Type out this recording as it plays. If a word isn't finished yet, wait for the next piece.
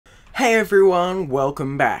Hey everyone,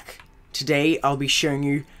 welcome back. Today I'll be showing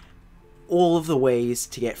you all of the ways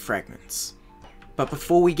to get fragments. But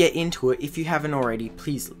before we get into it, if you haven't already,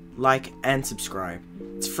 please like and subscribe.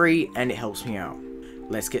 It's free and it helps me out.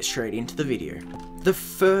 Let's get straight into the video. The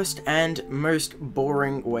first and most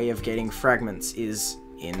boring way of getting fragments is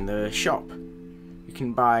in the shop. You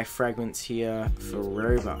can buy fragments here for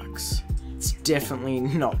Robux. It's definitely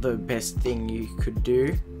not the best thing you could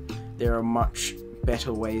do. There are much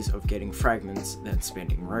better ways of getting fragments than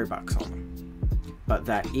spending Robux on them. But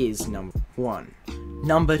that is number one.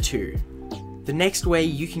 Number two. The next way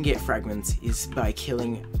you can get fragments is by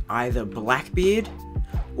killing either Blackbeard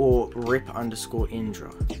or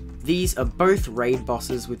Rip_Indra. These are both raid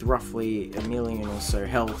bosses with roughly 1 million or so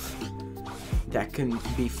health that can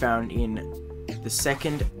be found in the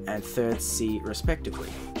 2nd and 3rd sea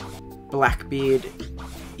respectively. Blackbeard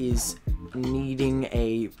is needing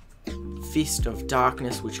a Fist of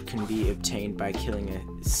Darkness, which can be obtained by killing a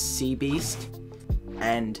sea beast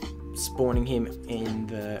and spawning him in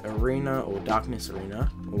the arena or darkness arena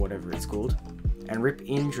or whatever it's called, and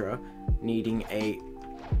Rip_Indra needing a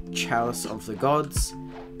Chalice of the Gods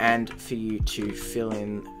and for you to fill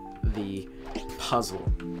in the puzzle,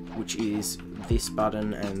 which is this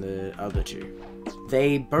button and the other two.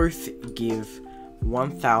 They both give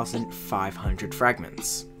 1,500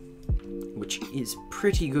 fragments, which is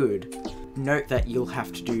pretty good. Note that you'll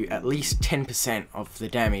have to do at least 10% of the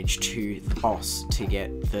damage to the boss to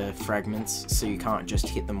get the fragments, so you can't just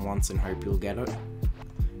hit them once and hope you'll get it.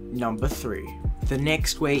 Number 3. The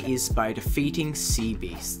next way is by defeating sea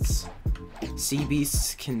beasts. Sea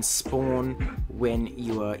beasts can spawn when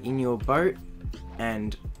you are in your boat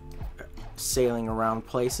and sailing around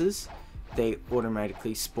places. They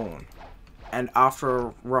automatically spawn. And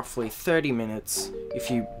after roughly 30 minutes, if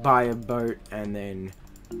you buy a boat and then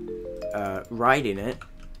ride in it,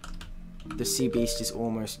 the sea beast is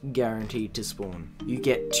almost guaranteed to spawn. You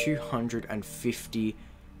get 250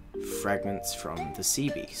 fragments from the sea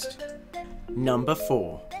beast. Number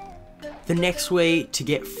 4. The next way to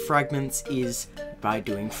get fragments is by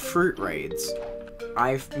doing fruit raids.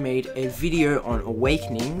 I've made a video on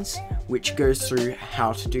Awakenings which goes through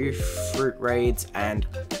how to do fruit raids and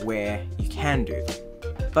where you can do them.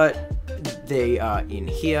 But they are in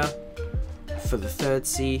here for the 3rd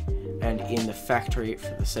sea and in the factory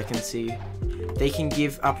for the 2nd sea. They can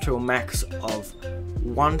give up to a max of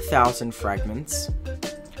 1,000 fragments,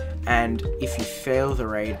 and if you fail the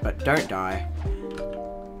raid but don't die,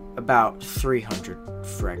 about 300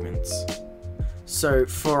 fragments. So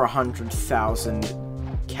for 100,000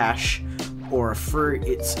 cash or a fruit,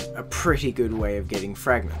 it's a pretty good way of getting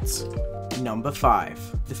fragments. Number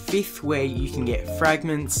 5. The 5th way you can get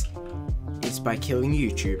fragments is by killing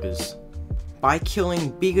YouTubers. By killing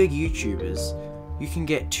bigger YouTubers, you can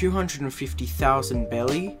get 250,000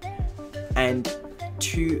 belly and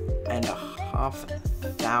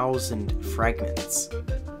 2,500 fragments.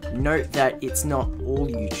 Note that it's not all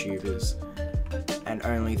YouTubers, and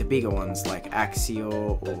only the bigger ones like Axior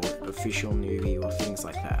or Official Newbie or things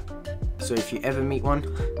like that. So if you ever meet one,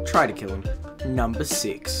 try to kill him. Number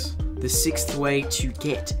 6. The 6th way to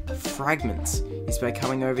get fragments is by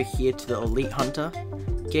coming over here to the Elite Hunter,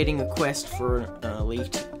 getting a quest for an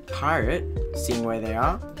elite pirate, seeing where they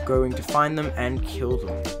are, going to find them and kill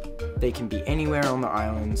them. They can be anywhere on the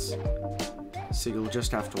islands, so you'll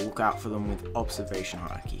just have to look out for them with observation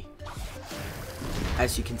hierarchy.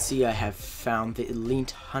 As you can see, I have found the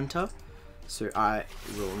Elite Hunter, so I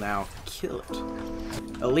will now kill it.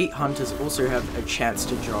 Elite Hunters also have a chance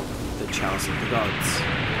to drop the Chalice of the Gods,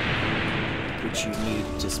 which you need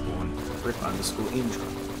to spawn Rip_Indra.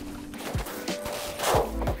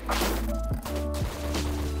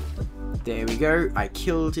 There we go, I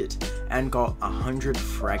killed it and got 100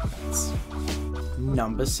 fragments.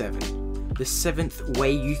 Number 7. The 7th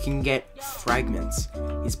way you can get fragments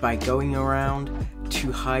is by going around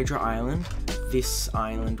to Hydra Island, this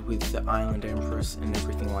island with the Island Empress and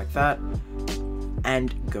everything like that,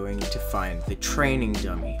 and going to find the training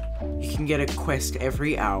dummy. You can get a quest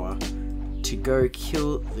every hour to go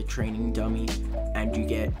kill the training dummy, and you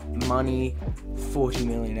get money, 40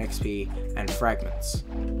 million XP, and fragments.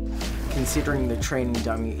 Considering the training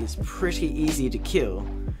dummy is pretty easy to kill,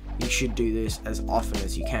 you should do this as often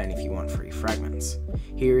as you can if you want free fragments.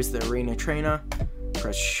 Here is the arena trainer,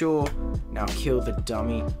 press sure, now kill the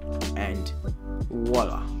dummy, and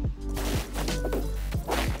voila.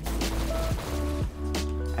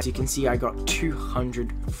 As you can see, I got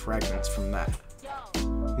 200 fragments from that.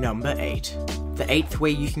 Number 8. The 8th way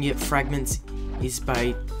you can get fragments is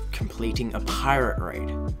by completing a pirate raid.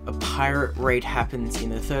 A pirate raid happens in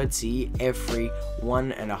the 3rd sea every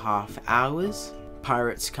 1.5 hours.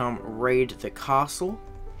 Pirates come raid the castle,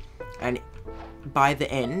 and by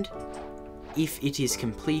the end, if it is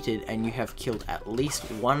completed and you have killed at least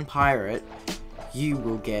one pirate, you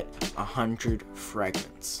will get 100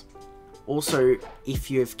 fragments. Also,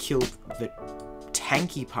 if you have killed the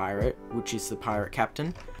tanky pirate, which is the pirate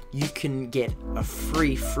captain, you can get a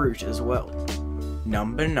free fruit as well.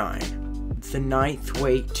 Number 9. The 9th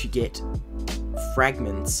way to get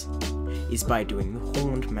fragments is by doing the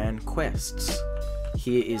Horned Man quests.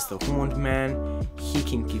 Here is the Horned Man. He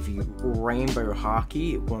can give you Rainbow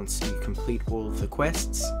Haki once you complete all of the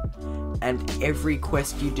quests, and every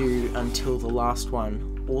quest you do until the last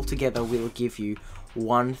one altogether will give you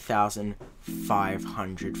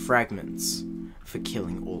 1,500 fragments for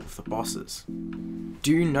killing all of the bosses.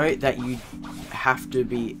 Do note that you have to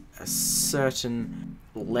be a certain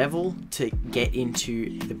level to get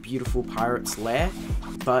into the beautiful pirate's lair,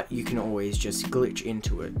 but you can always just glitch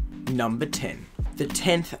into it. Number 10. The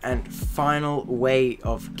 10th and final way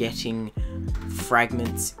of getting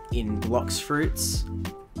fragments in Blox Fruits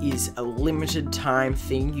is a limited time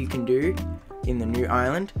thing you can do in the new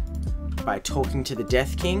island by talking to the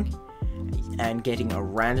Death King and getting a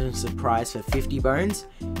random surprise for 50 bones.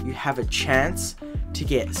 You have a chance to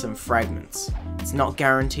get some fragments. It's not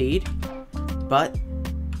guaranteed, but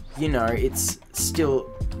you know, it's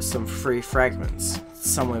still some free fragments.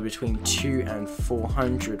 Somewhere between 200 and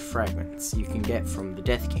 400 fragments you can get from the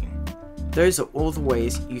Death King. Those are all the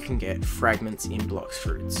ways you can get fragments in Blox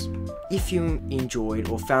Fruits. If you enjoyed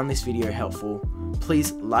or found this video helpful,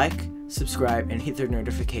 please like, subscribe and hit the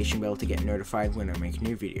notification bell to get notified when I make a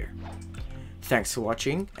new video. Thanks for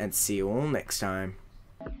watching, and see you all next time.